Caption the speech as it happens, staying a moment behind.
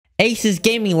Asus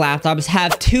gaming laptops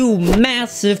have two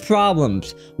massive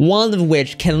problems, one of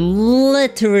which can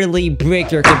literally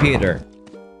break your computer.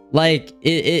 Like,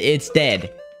 it's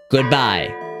dead.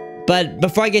 Goodbye. But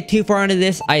before I get too far into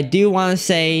this, I do want to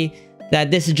say that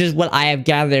this is just what I have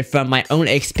gathered from my own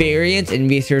experience and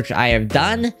research I have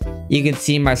done. You can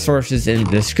see my sources in the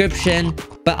description,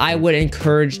 but I would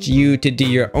encourage you to do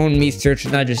your own research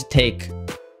and not just take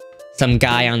some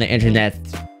guy on the internet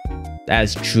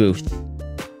as truth.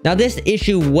 Now, this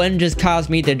issue wouldn't just cause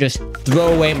me to just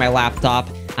throw away my laptop.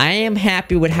 I am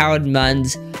happy with how it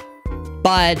runs,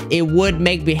 but it would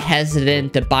make me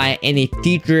hesitant to buy any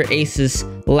future Asus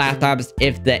laptops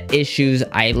if the issues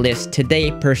I list today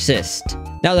persist.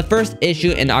 Now, the first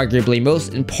issue, and arguably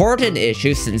most important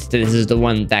issue, since this is the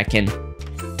one that can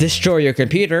destroy your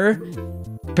computer,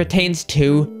 pertains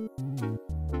to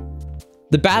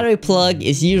the battery plug.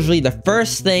 Is usually the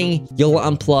first thing you'll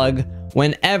unplug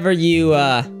whenever you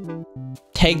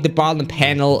take the bottom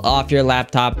panel off your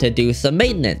laptop to do some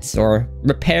maintenance or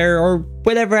repair or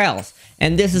whatever else.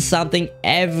 And this is something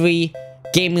every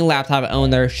gaming laptop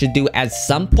owner should do at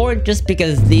some point, just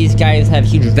because these guys have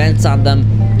huge vents on them,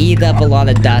 eat up a lot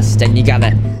of dust, and you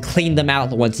gotta clean them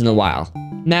out once in a while.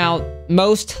 Now,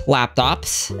 most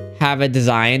laptops have a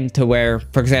design to where,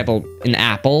 for example, in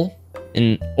Apple,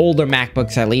 in older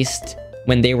MacBooks at least,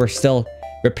 when they were still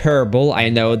repairable, I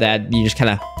know that you just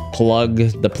kind of plug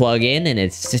the plug in and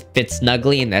it fits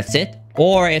snugly and that's it.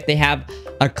 Or if they have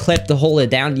a clip to hold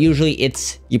it down, usually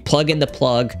it's you plug in the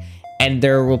plug and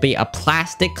there will be a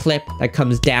plastic clip that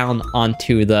comes down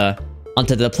onto the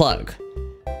plug.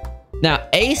 Now,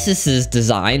 Asus's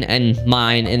design and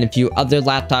mine and a few other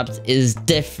laptops is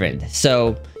different.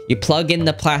 So you plug in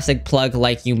the plastic plug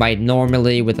like you might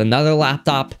normally with another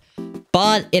laptop,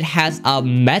 but it has a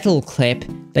metal clip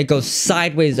that goes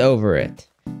sideways over it.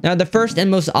 Now, the first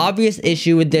and most obvious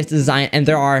issue with this design, and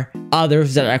there are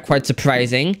others that are quite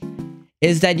surprising,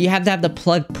 is that you have to have the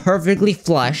plug perfectly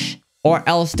flush, or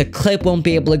else the clip won't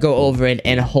be able to go over it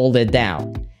and hold it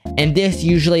down. And this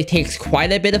usually takes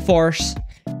quite a bit of force,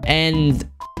 and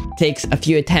takes a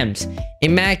few attempts.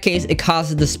 In my case, it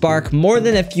causes the spark more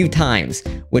than a few times,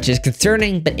 which is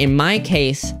concerning, but in my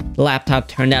case, the laptop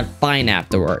turned out fine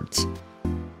afterwards.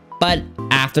 But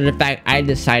after the fact, I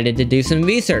decided to do some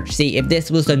research, see if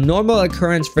this was a normal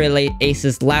occurrence for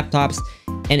Asus laptops,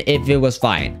 and if it was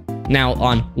fine. Now,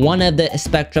 on one of the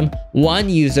spectrum, one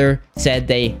user said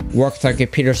they worked on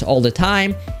computers all the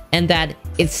time, and that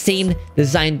it seemed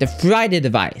designed to fry the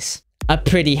device. A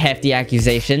pretty hefty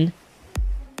accusation.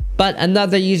 But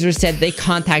another user said they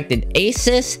contacted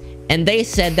Asus, and they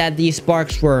said that these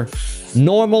sparks were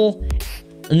normal.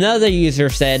 Another user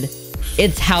said,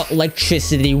 it's how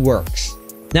electricity works.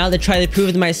 Now, to try to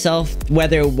prove to myself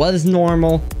whether it was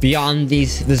normal beyond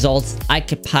these results, I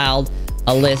compiled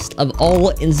a list of all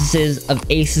instances of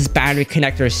Asus battery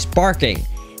connectors sparking,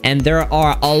 and there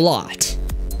are a lot.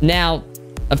 Now,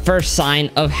 a first sign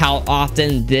of how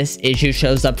often this issue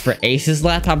shows up for Asus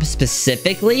laptops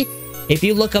specifically, if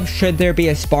you look up should there be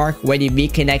a spark when you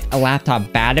reconnect a laptop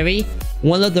battery,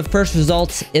 one of the first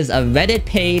results is a Reddit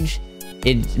page.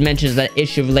 It mentions that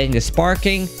issue relating to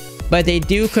sparking, but they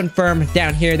do confirm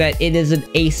down here that it is an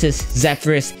Asus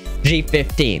Zephyrus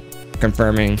G15,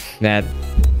 confirming that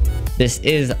this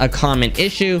is a common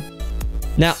issue.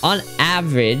 Now, on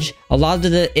average, a lot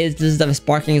of the instances of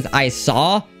sparkings I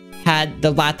saw had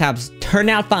the laptops turn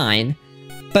out fine,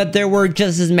 but there were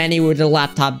just as many where the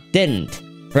laptop didn't.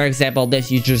 For example,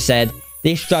 this user said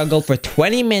they struggled for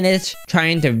 20 minutes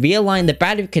trying to realign the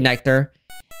battery connector,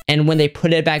 and when they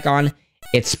put it back on,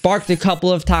 it sparked a couple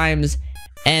of times,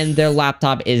 and their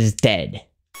laptop is dead.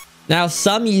 Now,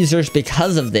 some users,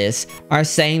 because of this, are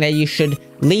saying that you should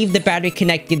leave the battery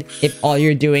connected if all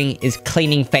you're doing is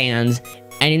cleaning fans,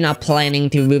 and you're not planning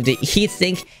to remove the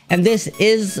heatsink, and this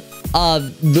is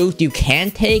a route you can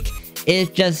take.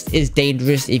 It just is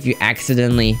dangerous if you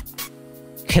accidentally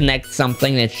connect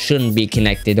something that shouldn't be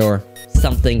connected, or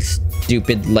something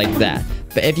stupid like that.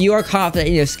 But if you are confident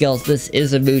in your skills, this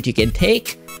is a route you can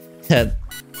take to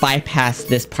bypass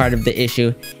this part of the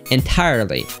issue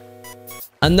entirely.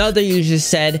 Another user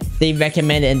said they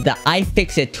recommended the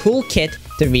iFixit toolkit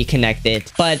to reconnect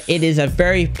it, but it is a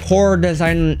very poor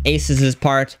design on Asus's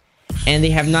part, and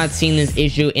they have not seen this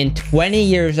issue in 20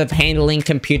 years of handling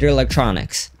computer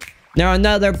electronics. Now,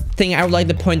 another thing I would like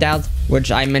to point out,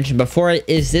 which I mentioned before,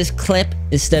 is this clip,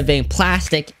 instead of being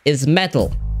plastic, is metal,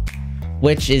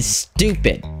 which is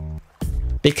stupid,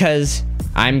 because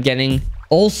I'm getting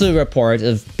also reports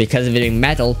of, because of it being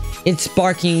metal, it's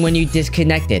sparking when you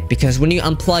disconnect it, because when you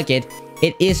unplug it,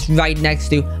 it is right next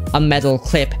to a metal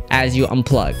clip as you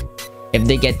unplug. If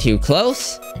they get too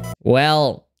close,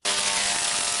 well...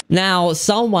 Now,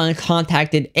 someone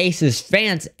contacted Asus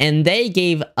fans and they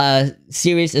gave a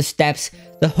series of steps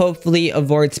to hopefully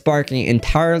avoid sparking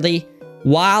entirely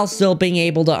while still being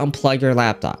able to unplug your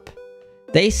laptop.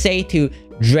 They say to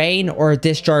drain or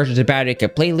discharge the battery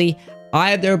completely,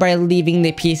 either by leaving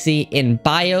the PC in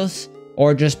BIOS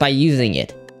or just by using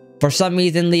it. For some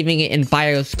reason, leaving it in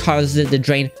BIOS causes it to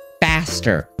drain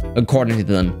faster, according to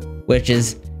them, which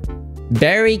is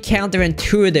very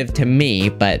counterintuitive to me,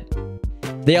 but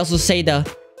they also say to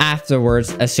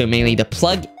afterwards, assumingly, to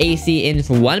plug AC in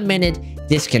for 1 minute,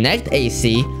 disconnect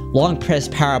AC, long press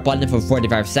power button for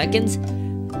 45 seconds,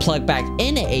 plug back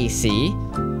in AC,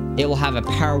 it will have a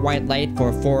power white light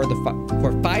for 5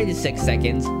 to 6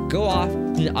 seconds, go off,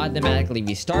 and automatically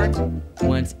restart.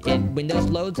 Once Windows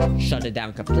loads, shut it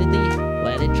down completely,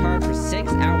 let it charge for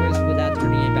 6 hours without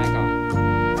turning it back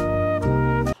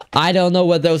on. I don't know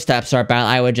what those steps are about.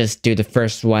 I would just do the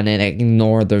first one and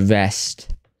ignore the rest.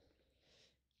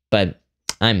 But,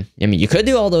 I mean, you could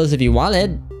do all those if you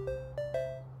wanted.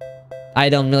 I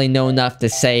don't really know enough to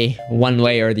say one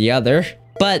way or the other.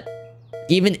 But,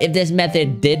 even if this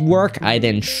method did work, I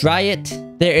didn't try it.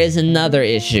 There is another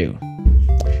issue.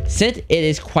 Since it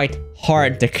is quite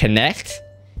hard to connect,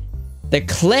 the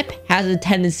clip has a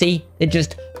tendency to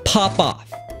just pop off.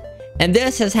 And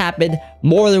this has happened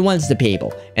more than once to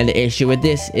people. And the issue with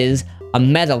this is a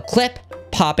metal clip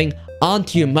popping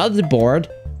onto your motherboard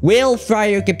will fry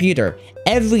your computer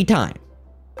every time.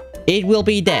 It will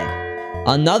be dead.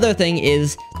 Another thing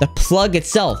is the plug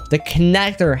itself. The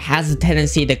connector has a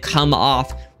tendency to come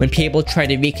off when people try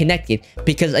to reconnect it,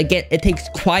 because again, it takes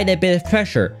quite a bit of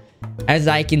pressure, as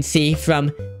I can see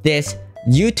from this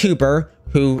YouTuber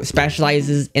who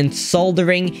specializes in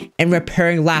soldering and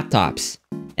repairing laptops.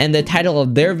 And the title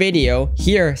of their video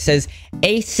here says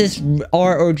Asus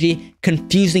ROG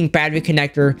confusing battery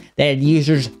connector that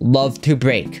users love to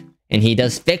break. And he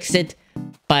does fix it,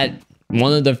 but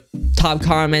one of the top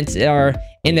comments are,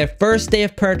 in the first day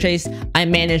of purchase, I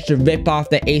managed to rip off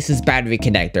the Asus battery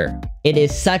connector. It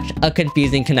is such a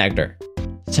confusing connector.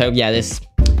 So yeah, this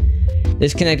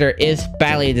connector is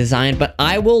badly designed, but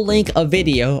I will link a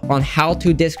video on how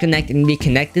to disconnect and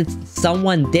reconnect it.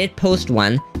 Someone did post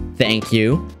one. Thank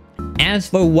you. As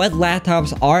for what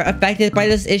laptops are affected by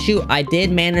this issue, I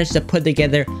did manage to put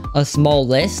together a small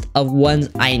list of ones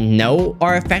I know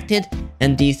are affected,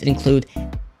 and these include...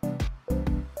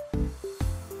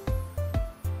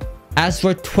 As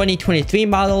for 2023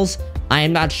 models, I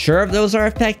am not sure if those are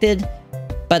affected,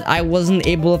 but I wasn't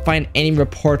able to find any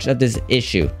reports of this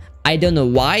issue. I don't know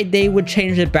why they would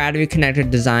change the battery connector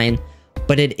design,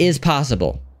 but it is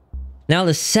possible. Now,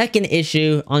 the second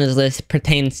issue on this list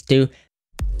pertains to...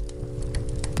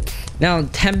 Now,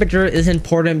 temperature is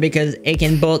important because it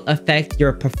can both affect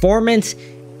your performance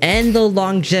and the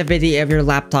longevity of your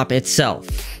laptop itself.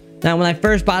 Now, when I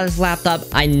first bought this laptop,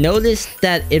 I noticed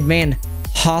that it ran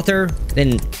hotter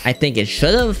than I think it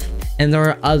should have, and there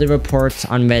are other reports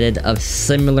on Reddit of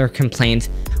similar complaints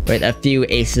with a few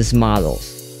Asus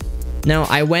models. Now,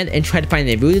 I went and tried to find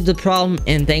the root of the problem,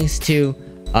 and thanks to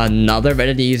another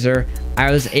Reddit user,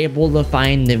 I was able to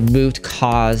find the root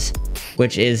cause,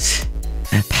 which is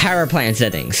power plant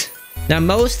settings. Now,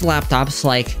 most laptops,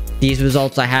 like these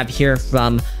results I have here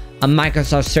from a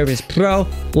Microsoft Surface Pro,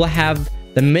 will have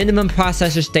the minimum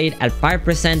processor state at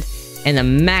 5% and the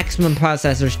maximum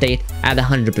processor state at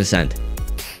 100%.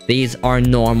 These are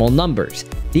normal numbers.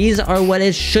 These are what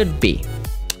it should be.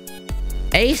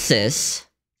 Asus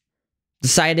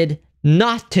decided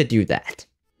not to do that.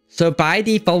 So by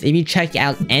default, if you check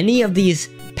out any of these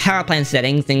power plant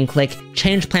settings and click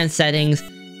change plant settings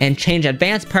and change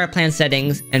advanced power plant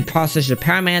settings and processor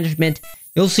power management,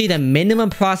 you'll see the minimum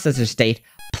processor state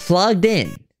plugged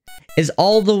in is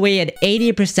all the way at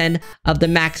 80% of the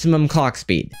maximum clock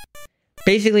speed.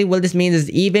 Basically, what this means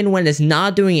is even when it's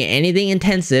not doing anything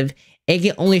intensive, it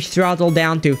can only throttle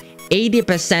down to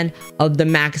 80% of the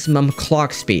maximum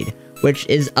clock speed, which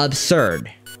is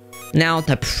absurd. Now,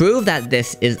 to prove that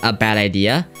this is a bad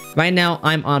idea, right now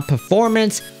I'm on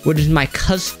performance, which is my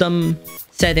custom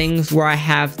settings where I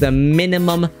have the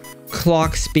minimum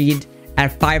clock speed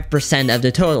at 5% of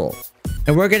the total.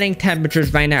 And we're getting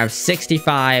temperatures right now of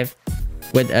 65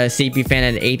 with a CPU fan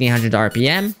at 1800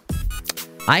 RPM.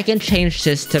 I can change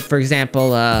this to, for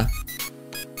example,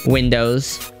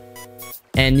 Windows,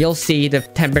 and you'll see the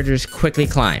temperatures quickly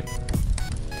climb.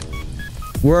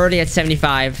 We're already at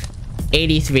 75,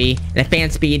 83, and the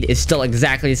fan speed is still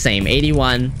exactly the same,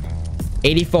 81,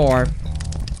 84,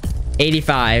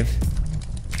 85,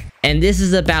 and this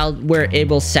is about where it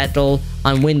will settle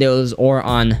on Windows or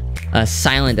on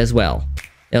silent as well.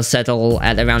 It'll settle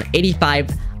at around 85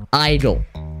 idle.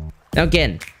 Now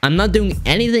again, I'm not doing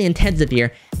anything intensive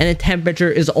here, and the temperature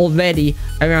is already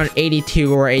around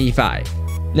 82 or 85.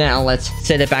 Now let's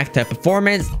set it back to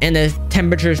performance, and the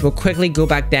temperatures will quickly go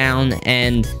back down,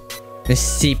 and the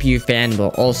CPU fan will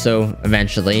also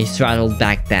eventually throttle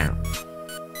back down.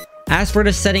 As for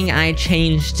the setting I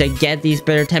changed to get these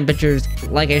better temperatures,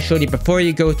 like I showed you before,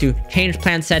 you go to change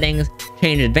plan settings,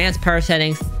 change advanced power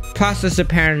settings, processor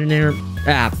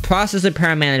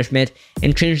power management,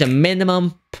 and change the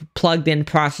minimum plugged in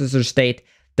processor state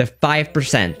to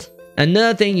 5%.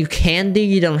 Another thing you can do,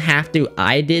 you don't have to,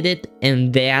 I did it,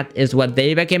 and that is what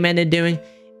they recommended doing,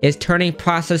 is turning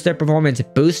processor performance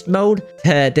boost mode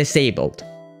to disabled.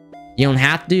 You don't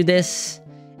have to do this.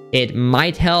 It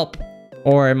might help,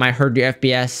 or it might hurt your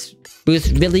FPS.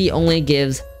 Boost really only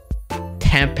gives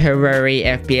temporary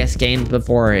FPS gains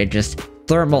before it just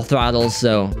thermal throttles,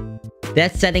 so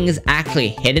that setting is actually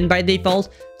hidden by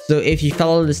default. So if you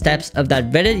follow the steps of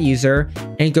that Reddit user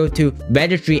and go to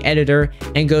Registry Editor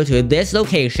and go to this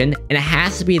location, and it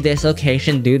has to be this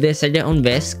location, do this at your own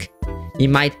risk. You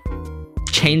might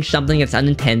change something that's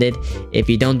unintended if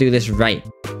you don't do this right.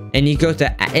 And you go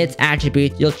to its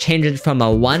attribute, you'll change it from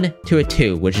a 1 to a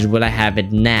 2, which is what I have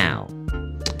it now.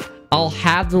 I'll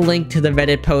have the link to the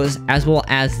Reddit post as well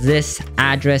as this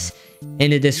address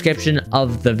in the description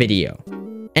of the video.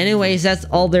 Anyways, that's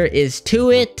all there is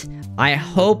to it. I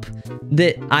hope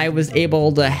that I was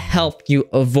able to help you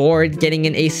avoid getting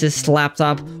an Asus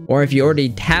laptop, or if you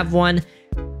already have one,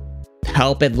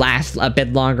 help it last a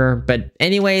bit longer. But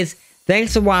anyways,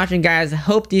 thanks for watching, guys. I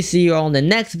hope to see you all in the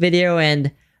next video,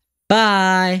 and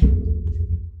bye!